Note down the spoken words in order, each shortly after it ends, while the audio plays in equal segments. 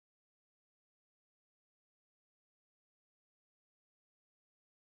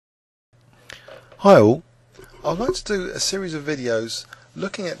Hi all, I'd like to do a series of videos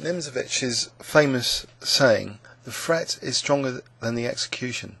looking at Nimzovich's famous saying, the threat is stronger than the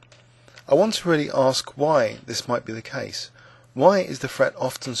execution. I want to really ask why this might be the case. Why is the threat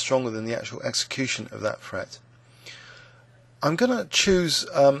often stronger than the actual execution of that threat? I'm going to choose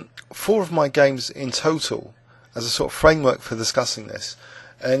 4 of my games in total as a sort of framework for discussing this,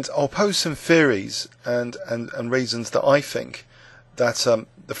 and I'll pose some theories and reasons that I think that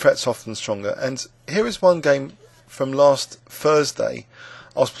the threat's often stronger. And here is one game from last Thursday.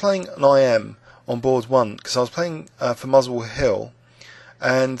 I was playing an IM on board 1 because I was playing for Muswell Hill,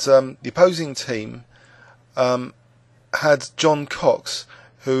 and the opposing team had John Cox,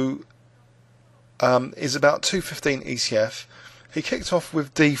 who is about 215 ECF. He kicked off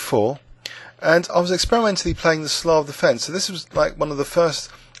with D4, and I was experimentally playing the Slav defence. So this was like one of the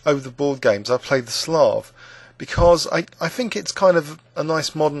first over the board games I played the Slav, because I think it's kind of a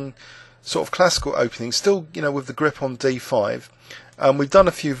nice modern sort of classical opening, still, you know, with the grip on D5. We've done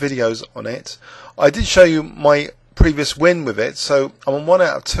a few videos on it. I did show you my previous win with it, so I'm on 1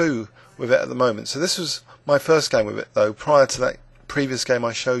 out of 2 with it at the moment. So this was my first game with it, though, prior to that previous game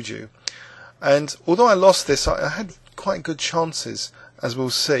I showed you. And although I lost this, I had quite good chances, as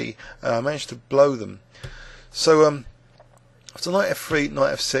we'll see. I managed to blow them. So after knight f3,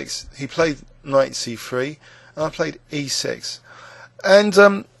 knight f6, he played knight c3, and I played e6. And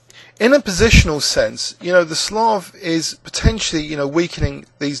in a positional sense, you know, the Slav is potentially, you know, weakening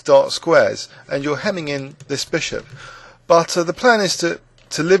these dark squares, and you're hemming in this bishop. But the plan is to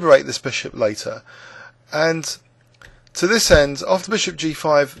liberate this bishop later. And to this end, after bishop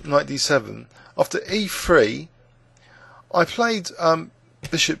g5, knight d7, after e3, I played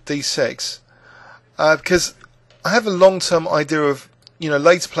bishop d6 because I have a long-term idea of, you know,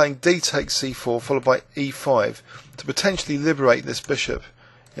 later playing d takes c4 followed by e5 to potentially liberate this bishop,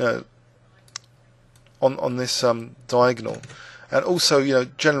 you know, on this diagonal. And also, you know,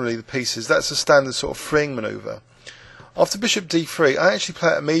 generally the pieces, that's a standard sort of freeing maneuver. After bishop d3, I actually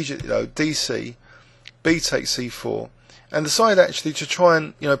play it immediately, though, dc, b takes c4, and decide actually to try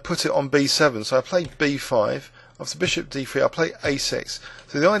and, you know, put it on b7. So I played b5. After bishop d3, I play a6.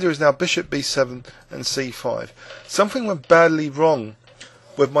 So the idea is now bishop b7 and c5. Something went badly wrong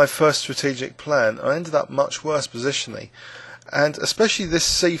with my first strategic plan. I ended up much worse positionally, and especially this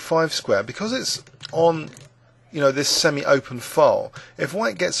c5 square, because it's on, you know, this semi-open file. If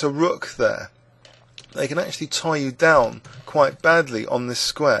white gets a rook there, they can actually tie you down quite badly on this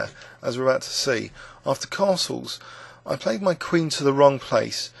square, as we're about to see. After castles, I played my queen to the wrong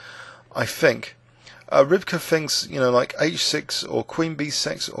place, I think. Ribka thinks, you know, like h6 or queen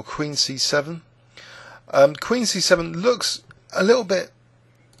b6 or queen c7. Queen c7 looks a little bit,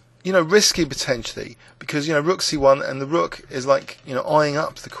 you know, risky potentially, because, you know, rook c1 and the rook is like, you know, eyeing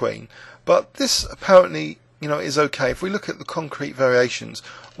up the queen. But this apparently, you know, is okay. If we look at the concrete variations,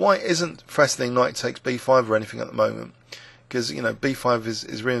 white isn't threatening knight takes b5 or anything at the moment, because, you know, b5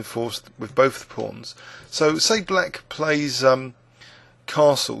 is reinforced with both the pawns. So say black plays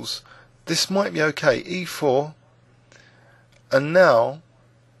castles, this might be okay. e4, and now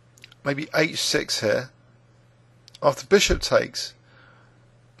maybe h6 here. After bishop takes,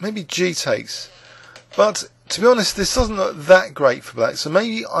 maybe g takes. But to be honest, this doesn't look that great for black, so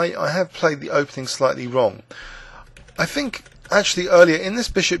maybe I have played the opening slightly wrong. I think actually earlier in this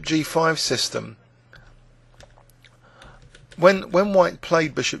bishop g5 system, when white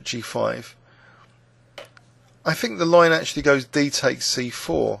played bishop g5, I think the line actually goes d takes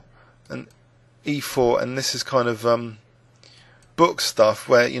c4 and e4, and this is kind of book stuff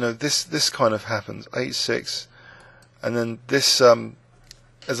where, you know, this kind of happens, h6, and then this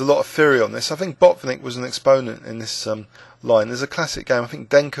there's a lot of theory on this. I think Botvinnik was an exponent in this line. There's a classic game, I think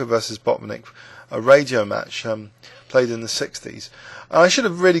Denko versus Botvinnik, a radio match played in the 60s. And I should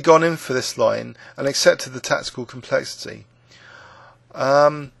have really gone in for this line and accepted the tactical complexity.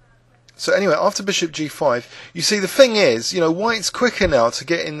 So anyway, after bishop g5, you see the thing is, you know, white's quicker now to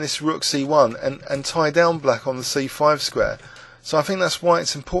get in this rook c1 and tie down black on the c5 square. So I think that's why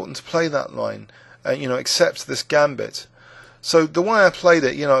it's important to play that line and, you know, accept this gambit. So the way I played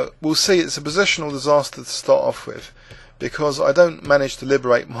it, you know, we'll see it's a positional disaster to start off with, because I don't manage to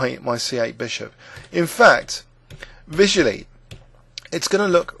liberate my c8 bishop. In fact, visually, it's going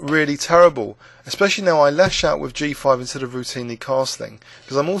to look really terrible, especially now I lash out with g5 instead of routinely castling,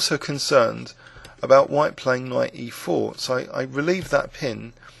 because I'm also concerned about white playing knight e4. So I relieve that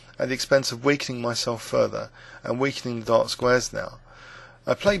pin at the expense of weakening myself further and weakening the dark squares now.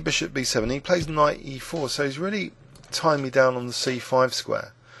 I play bishop b7, he plays knight e4, so he's really tying me down on the c5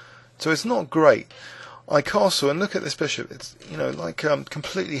 square. So it's not great. I castle and look at this bishop. It's like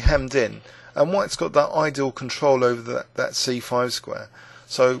completely hemmed in, and white's got that ideal control over that c5 square.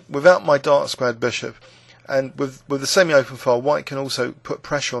 So without my dark squared bishop, and with the semi-open file, white can also put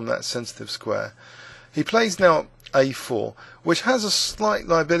pressure on that sensitive square. He plays now a4, which has a slight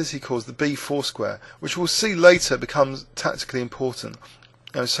liability cause, the b4 square, which we'll see later becomes tactically important.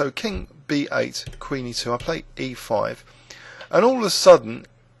 So king b8, queen e2, I play e5, and all of a sudden,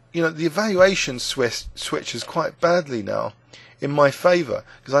 the evaluation switches quite badly now in my favour,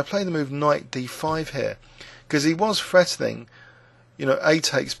 because I play the move knight d5 here, because he was threatening a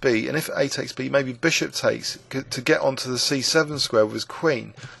takes b, and if a takes b, maybe bishop takes to get onto the c7 square with his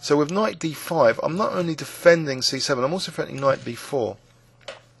queen. So with knight d5, I'm not only defending c7, I'm also threatening knight b4.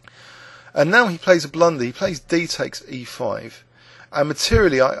 And now he plays a blunder. He plays d takes e5, and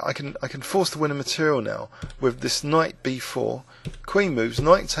materially I can force the winner material now with this knight b4. Queen moves,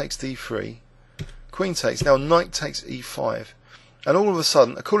 knight takes d3, queen takes. Now knight takes e5, and all of a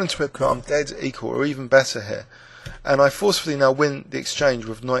sudden, according to Ribka, I'm dead equal or even better here. And I forcefully now win the exchange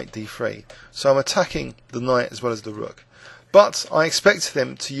with knight d3. So I'm attacking the knight as well as the rook. But I expected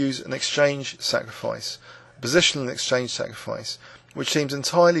him to use an exchange sacrifice, a positional exchange sacrifice, which seems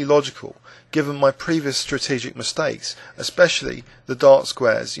entirely logical given my previous strategic mistakes, especially the dark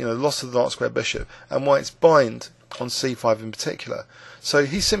squares, the loss of the dark square bishop, and white's bind on c5 in particular. So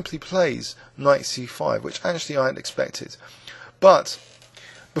he simply plays knight c5, which actually I had expected. But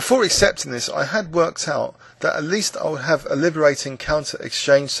before accepting this, I had worked out that at least I would have a liberating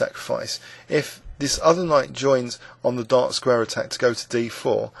counter-exchange sacrifice if this other knight joins on the dark square attack to go to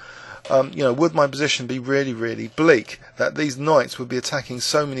d4. Would my position be really, really bleak, that these knights would be attacking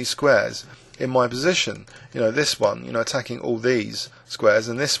so many squares in my position? This one, attacking all these squares,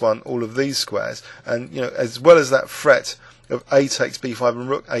 and this one, all of these squares, and, as well as that threat of a takes b5 and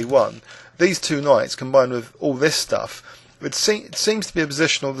rook a1, these two knights combined with all this stuff, it seems to be a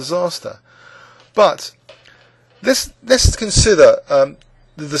positional disaster. But let's consider the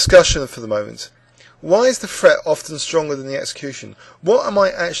discussion for the moment. Why is the threat often stronger than the execution? What am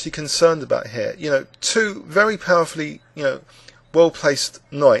I actually concerned about here? Two very powerfully, well-placed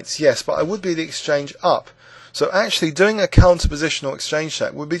knights, yes, but I would be the exchange up. So actually doing a counter-positional exchange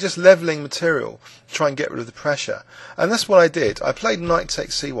sack would be just levelling material to try and get rid of the pressure. And that's what I did. I played knight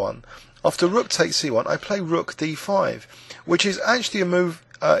takes c1. After rook takes c1, I play rook d5, which is actually a move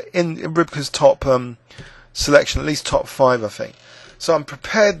in Ribka's top selection, at least top 5, I think. So I'm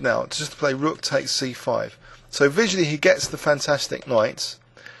prepared now to just play rook takes c5. So visually he gets the fantastic knights,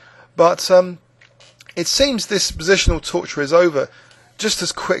 but it seems this positional torture is over just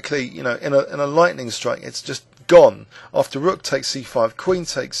as quickly, in a lightning strike. It's just gone after rook takes c5, queen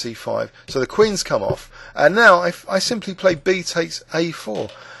takes c5. So the queens come off, and now I simply play b takes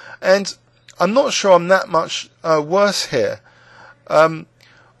a4. And I'm not sure I'm that much worse here,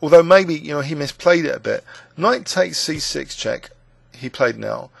 although maybe he misplayed it a bit. Knight takes c6 check. He played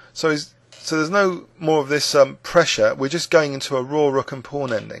now, so there's no more of this pressure. We're just going into a raw rook and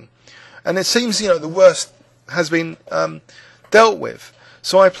pawn ending, and it seems the worst has been dealt with.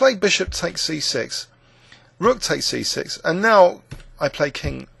 So I play bishop takes c6, rook takes c6, and now I play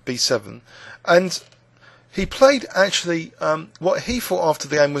king b7, and he played actually what he thought after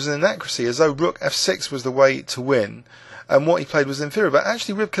the game was an inaccuracy, as though rook f6 was the way to win, and what he played was inferior. But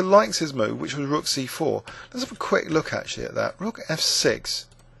actually Ribka likes his move, which was rook c4. Let's have a quick look actually at that. Rook f6,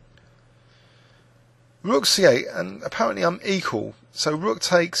 rook c8, and apparently I'm equal. So rook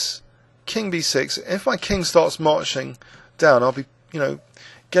takes, king b6. If my king starts marching down, I'll be,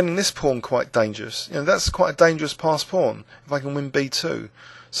 getting this pawn quite dangerous. That's quite a dangerous pass pawn if I can win b2.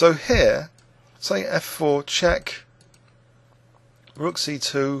 So here, say f4 check, rook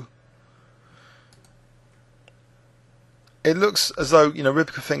c2. It looks as though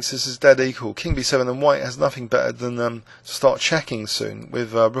Ribka thinks this is dead equal. King b7, and white has nothing better than to start checking soon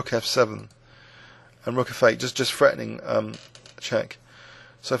with rook f7 and rook f8, just threatening check.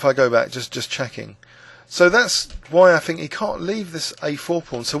 So if I go back, just checking. So that's why I think he can't leave this a4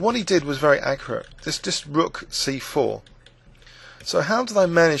 pawn. So what he did was very accurate. Just rook c4. So how did I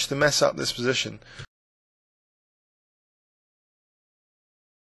manage to mess up this position?